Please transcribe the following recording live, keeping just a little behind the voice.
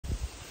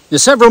Now,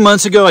 several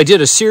months ago, I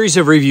did a series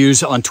of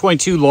reviews on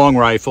 22 long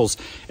rifles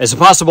as a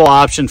possible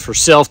option for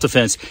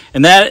self-defense,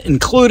 and that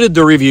included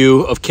the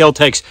review of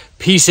KelTec's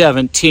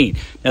P17.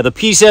 Now, the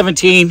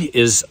P17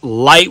 is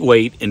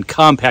lightweight and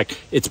compact.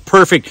 It's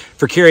perfect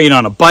for carrying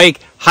on a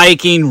bike,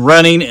 hiking,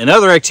 running, and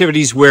other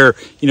activities where,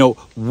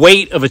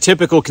 weight of a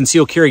typical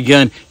concealed carry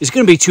gun is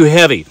going to be too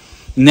heavy.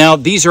 Now,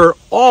 these are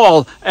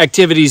all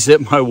activities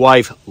that my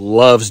wife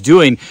loves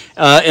doing,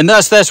 and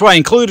thus that's why I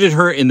included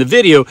her in the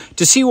video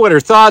to see what her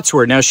thoughts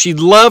were. Now, she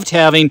loved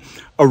having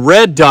a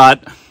red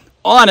dot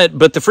on it,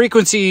 but the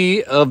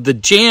frequency of the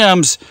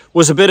jams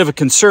was a bit of a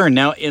concern.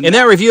 Now, in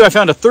that review, I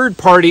found a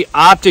third-party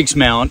Optics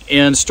mount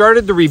and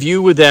started the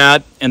review with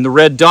that and the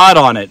red dot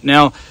on it.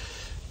 Now,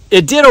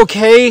 it did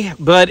okay,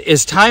 but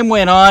as time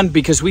went on,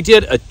 because we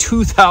did a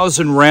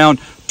 2,000 round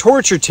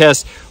torture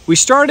test, we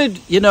started,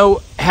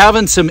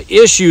 having some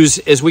issues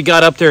as we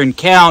got up there and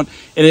count,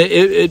 and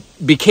it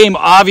became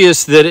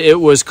obvious that it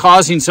was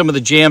causing some of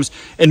the jams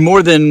and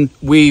more than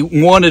we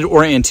wanted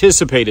or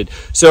anticipated.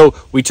 So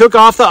we took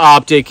off the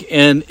Optic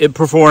and it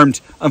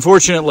performed,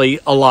 unfortunately,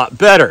 a lot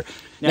better.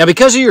 Now,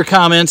 because of your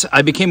comments,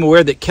 I became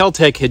aware that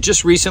KelTec had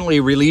just recently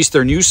released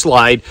their new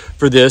slide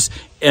for this,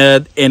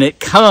 and it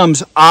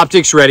comes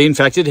optics ready. In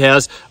fact, it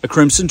has a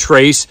crimson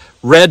trace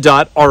red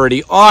dot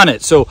already on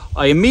it. So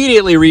I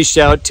immediately reached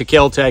out to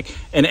KelTec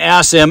and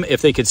asked them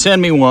if they could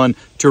send me one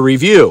to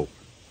review.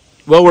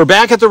 Well, we're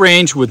back at the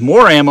range with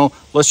more ammo.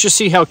 Let's just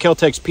see how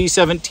KelTec's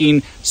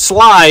P17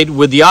 slide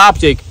with the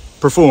Optic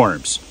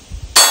performs.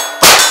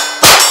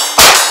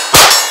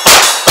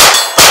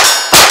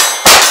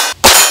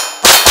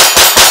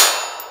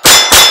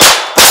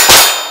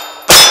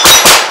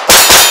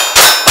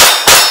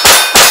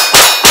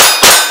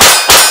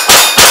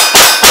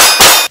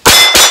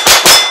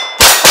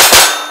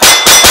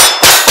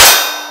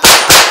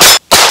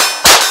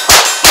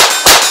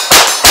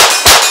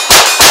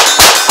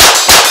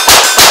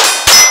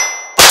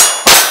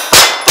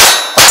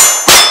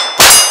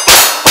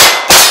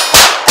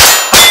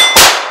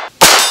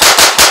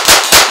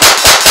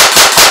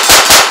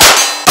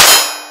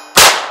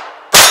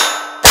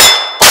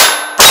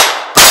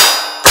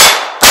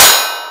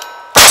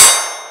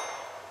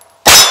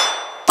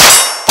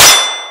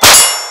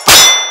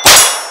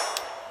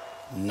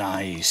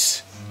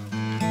 Nice.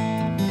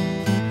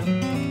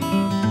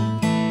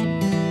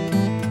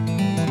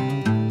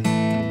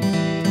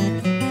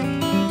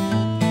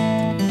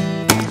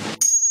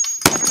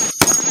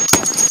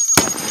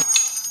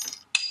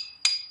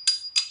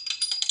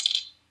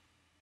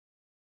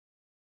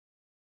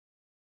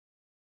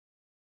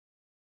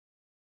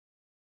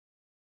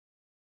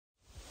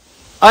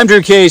 I'm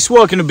Drew Case.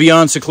 Welcome to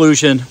Beyond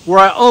Seclusion, where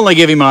I only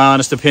give you my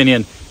honest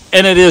opinion,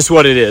 and it is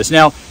what it is.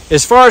 Now,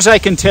 as far as I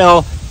can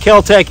tell,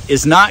 KelTec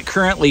is not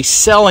currently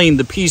selling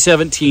the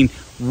P17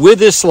 with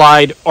this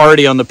slide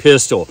already on the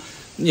pistol.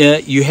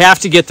 You have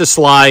to get the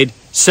slide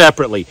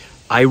separately.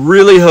 I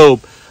really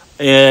hope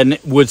and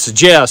would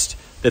suggest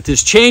that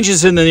this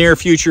changes in the near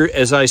future,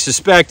 as I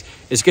suspect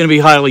is going to be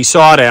highly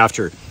sought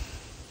after.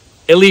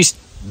 At least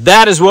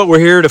that is what we're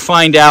here to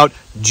find out.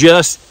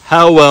 Just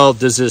how well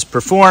does this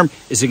perform?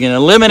 Is it going to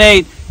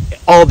eliminate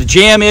all the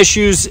jam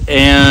issues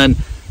and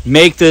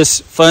make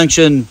this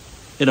function,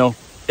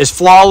 as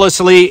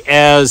flawlessly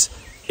as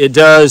it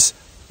does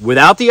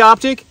without the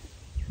Optic?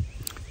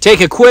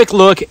 Take a quick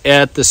look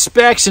at the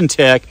specs and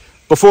tech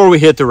before we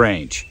hit the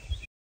range.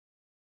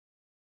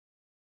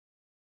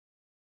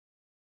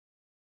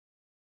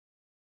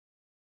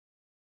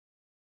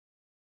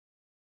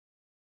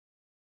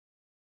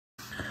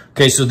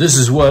 Okay, so this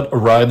is what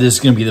arrived. This is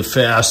going to be the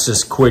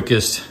fastest,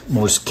 quickest,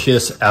 most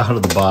kiss out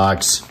of the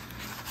box.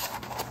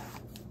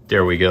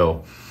 There we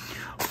go.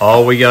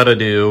 All we got to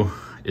do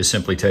is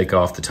simply take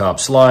off the top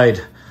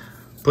slide,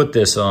 put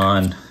this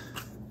on,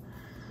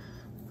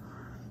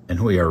 and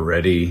we are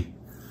ready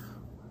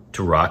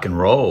to rock and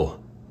roll.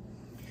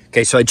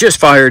 Okay, so I just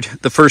fired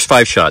the first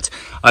 5 shots.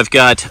 I've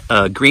got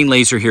a green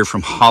laser here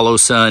from Hollow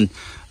Sun.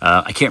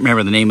 I can't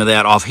remember the name of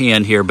that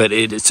offhand here, but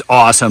it's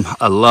awesome.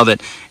 I love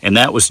it. And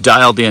that was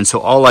dialed in, so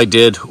all I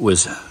did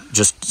was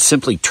just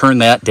simply turn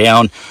that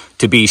down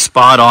to be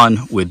spot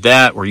on with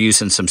that. We're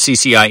using some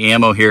CCI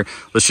ammo here.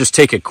 Let's just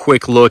take a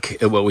quick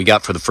look at what we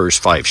got for the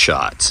first 5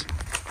 shots.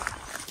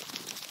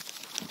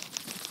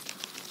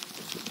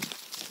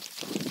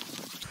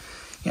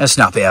 Yeah, it's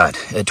not bad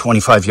at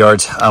 25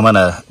 yards. I'm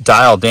gonna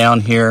dial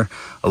down here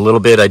a little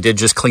bit. I did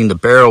just clean the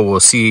barrel. We'll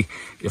see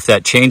if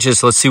that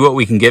changes. Let's see what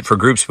we can get for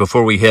groups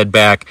before we head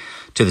back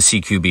to the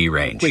CQB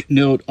range. Quick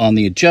note on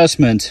the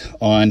adjustment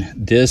on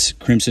this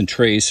Crimson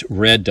Trace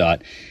red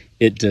dot.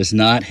 It does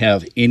not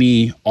have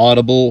any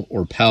audible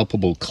or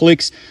palpable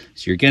clicks,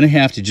 so you're gonna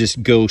have to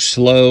just go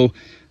slow.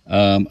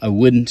 I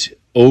wouldn't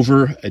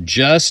over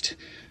adjust.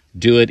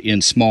 Do it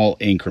in small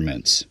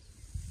increments.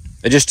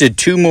 I just did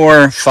 2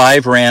 more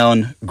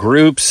 5-round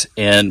groups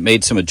and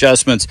made some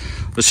adjustments.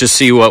 Let's just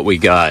see what we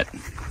got.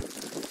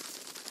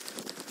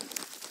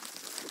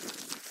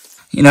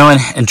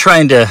 And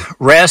trying to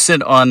rest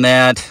it on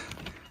that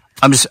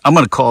I'm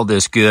going to call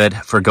this good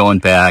for going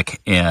back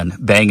and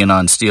banging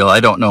on steel. I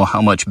don't know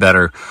how much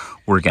better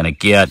we're going to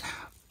get.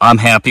 I'm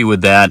happy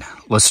with that.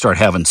 Let's start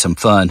having some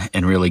fun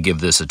and really give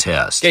this a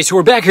test. Okay, so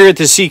we're back here at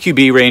the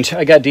CQB range.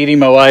 I got Dee Dee,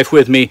 my wife,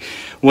 with me.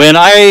 When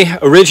I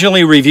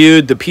originally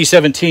reviewed the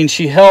P17,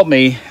 she helped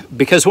me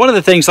because one of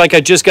the things, like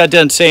I just got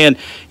done saying,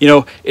 you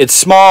know, it's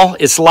small,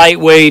 it's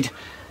lightweight.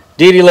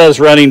 Dee Dee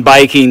loves running,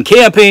 biking,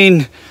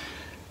 camping,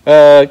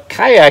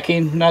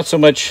 kayaking, not so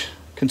much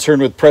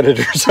concerned with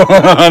predators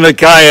on a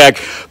kayak.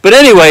 But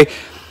anyway,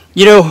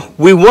 you know,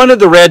 we wanted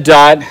the red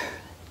dot.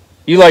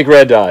 You like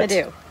red dots? I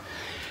do.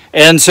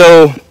 And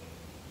so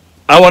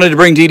I wanted to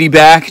bring Dee Dee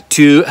back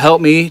to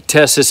help me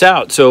test this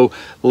out. So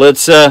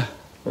let's, you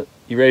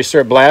ready to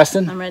start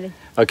blasting? I'm ready.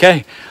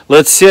 Okay,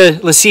 let's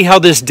see how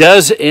this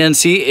does and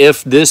see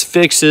if this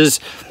fixes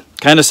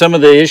kind of some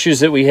of the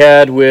issues that we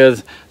had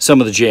with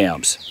some of the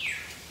jams.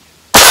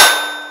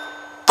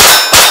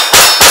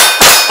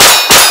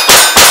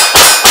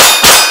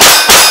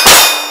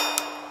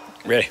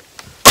 Ready.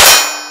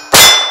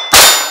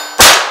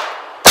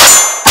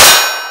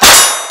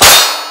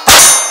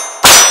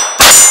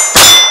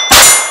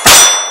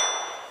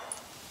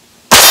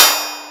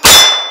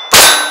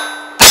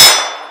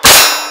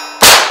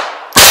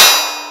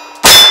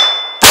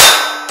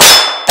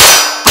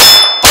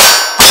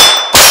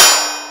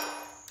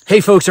 Hey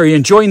folks, are you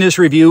enjoying this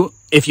review?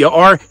 If you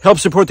are, help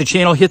support the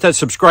channel. Hit that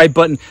subscribe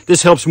button.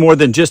 This helps more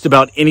than just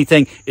about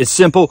anything. It's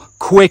simple,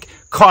 quick,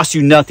 costs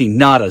you nothing,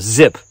 not a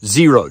zip,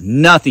 zero,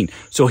 nothing.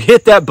 So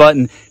hit that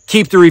button.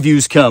 Keep the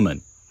reviews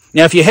coming.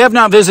 Now, if you have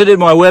not visited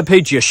my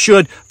webpage, you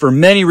should for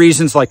many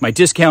reasons, like my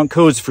discount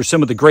codes for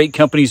some of the great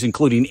companies,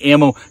 including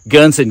ammo,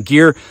 guns, and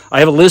gear. I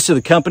have a list of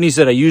the companies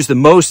that I use the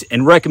most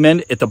and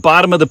recommend. At the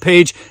bottom of the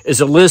page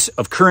is a list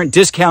of current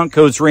discount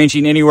codes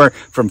ranging anywhere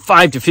from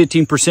 5 to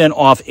 15%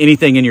 off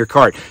anything in your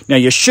cart. Now,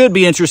 you should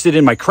be interested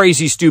in my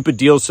Crazy Stupid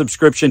Deals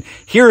subscription.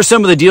 Here are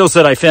some of the deals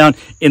that I found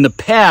in the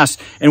past,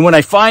 and when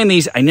I find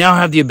these, I now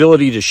have the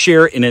ability to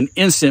share in an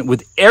instant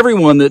with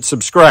everyone that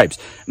subscribes.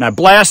 And I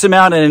blast them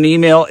out in an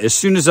email as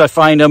soon as I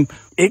find them.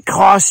 It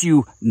costs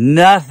you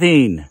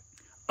nothing.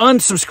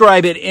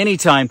 Unsubscribe at any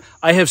time.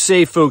 I have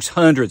saved folks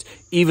hundreds,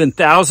 even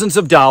thousands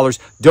of dollars.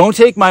 Don't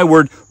take my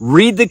word.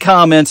 Read the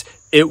comments.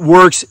 It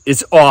works.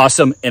 It's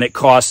awesome, and it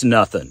costs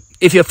nothing.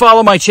 If you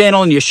follow my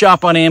channel and you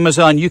shop on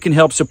Amazon, you can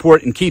help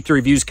support and keep the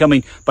reviews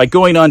coming by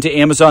going on to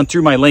Amazon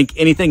through my link.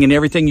 Anything and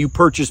everything you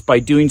purchase by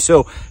doing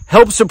so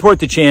helps support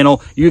the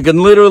channel. You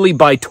can literally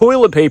buy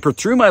toilet paper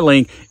through my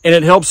link, and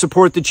it helps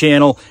support the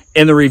channel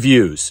and the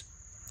reviews.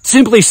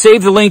 Simply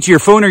save the link to your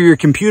phone or your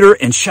computer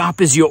and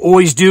shop as you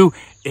always do.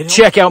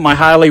 Check out my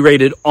highly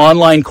rated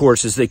online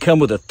courses. They come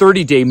with a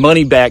 30-day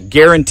money-back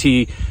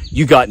guarantee.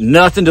 You got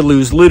nothing to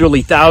lose.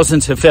 Literally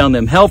thousands have found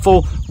them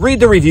helpful.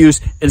 Read the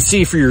reviews and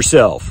see for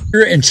yourself.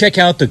 And check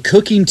out the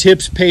cooking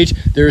tips page.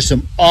 There's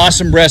some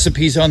awesome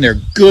recipes on there,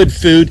 good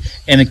food,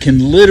 and it can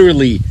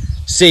literally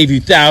save you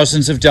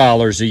thousands of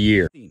dollars a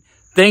year.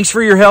 Thanks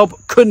for your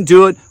help. Couldn't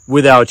do it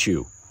without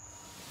you.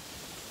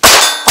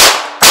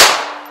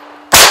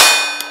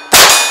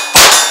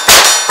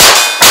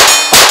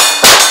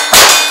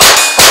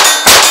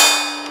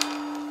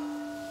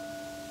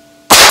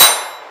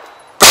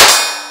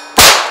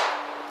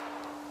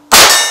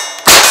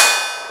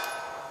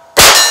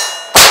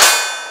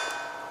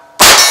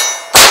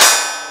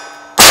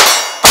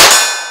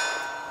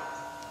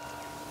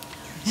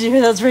 Did you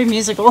hear that's very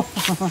musical?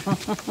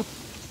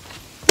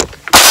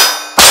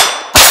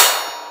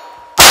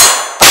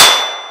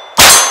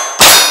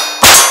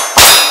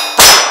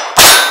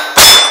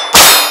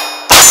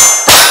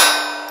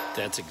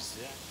 That's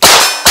exactly.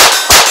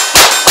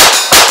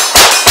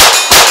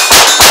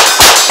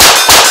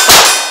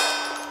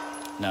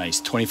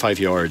 Nice, 25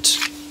 yards.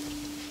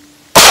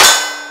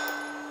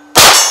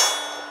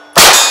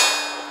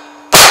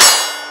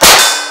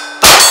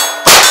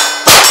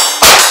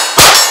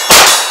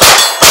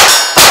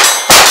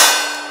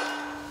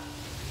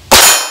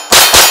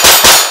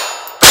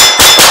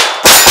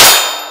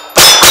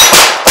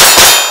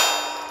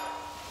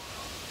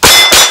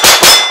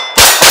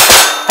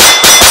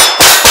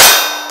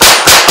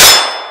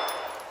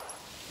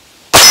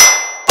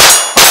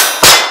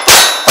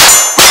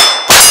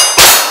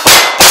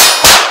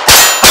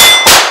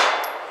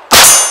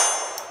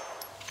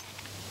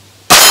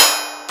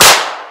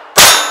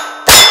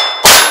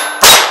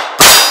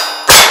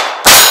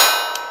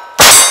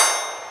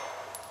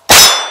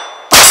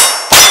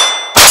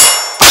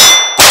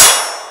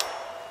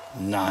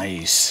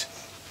 Nice.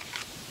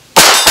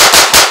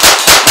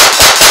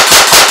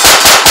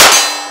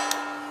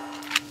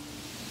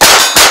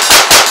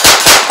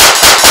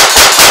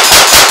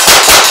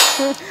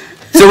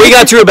 So we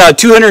got through about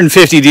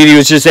 250. Dee Dee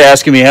was just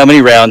asking me how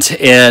many rounds,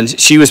 and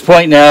she was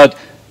pointing out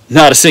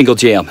not a single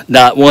jam,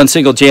 not one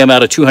single jam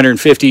out of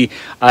 250.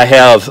 I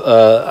have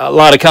a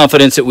lot of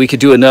confidence that we could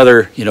do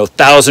another,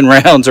 1,000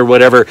 rounds or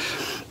whatever.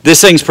 This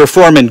thing's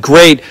performing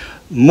great.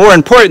 More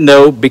important,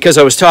 though, because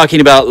I was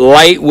talking about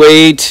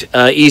lightweight,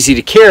 easy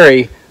to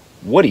carry,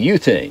 what do you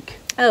think?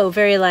 Oh,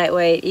 very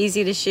lightweight,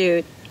 easy to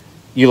shoot.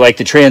 You like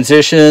the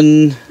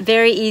transition?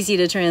 Very easy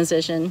to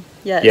transition.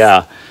 Yes.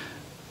 Yeah.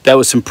 That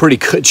was some pretty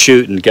good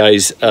shooting,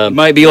 guys.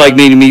 Might be like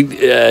me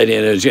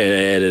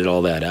edit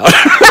all that out.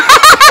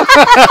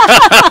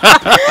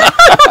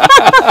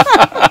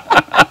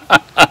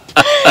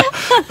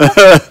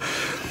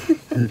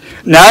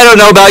 Now, I don't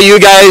know about you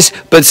guys,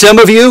 but some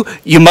of you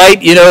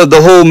might,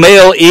 the whole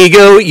male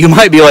ego, you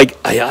might be like,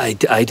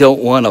 I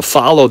don't want to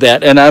follow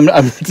that. And I'm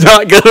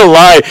not going to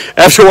lie,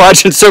 after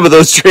watching some of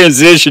those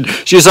transitions,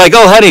 she's like,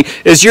 oh, honey,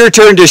 it's your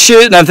turn to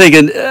shoot. And I'm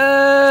thinking,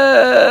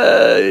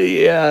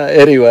 yeah,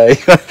 anyway.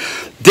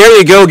 There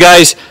you go,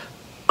 guys.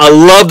 I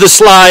love the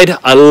slide.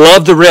 I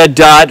love the red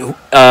dot.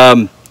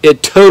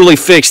 It totally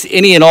fixed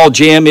any and all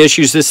jam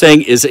issues. This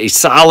thing is a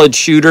solid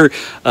shooter.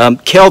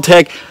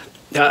 KelTec,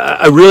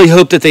 I really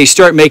hope that they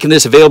start making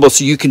this available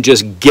so you can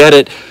just get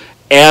it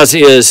as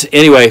is.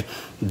 Anyway,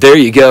 there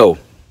you go.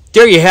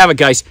 There you have it,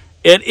 guys.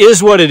 It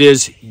is what it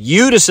is.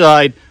 You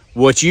decide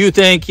what you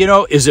think.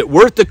 Is it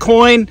worth the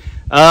coin?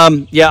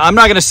 Yeah, I'm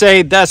not going to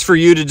say that's for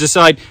you to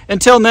decide.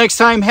 Until next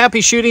time, happy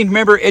shooting.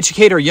 Remember,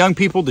 educate our young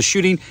people to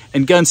shooting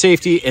and gun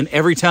safety. And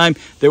every time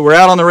that we're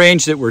out on the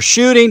range, that we're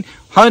shooting,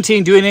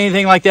 hunting, doing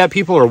anything like that,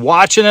 people are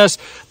watching us.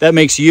 That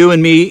makes you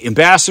and me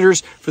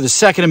ambassadors for the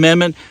Second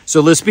Amendment.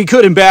 So let's be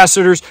good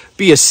ambassadors.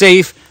 Be a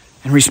safe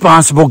and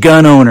responsible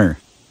gun owner.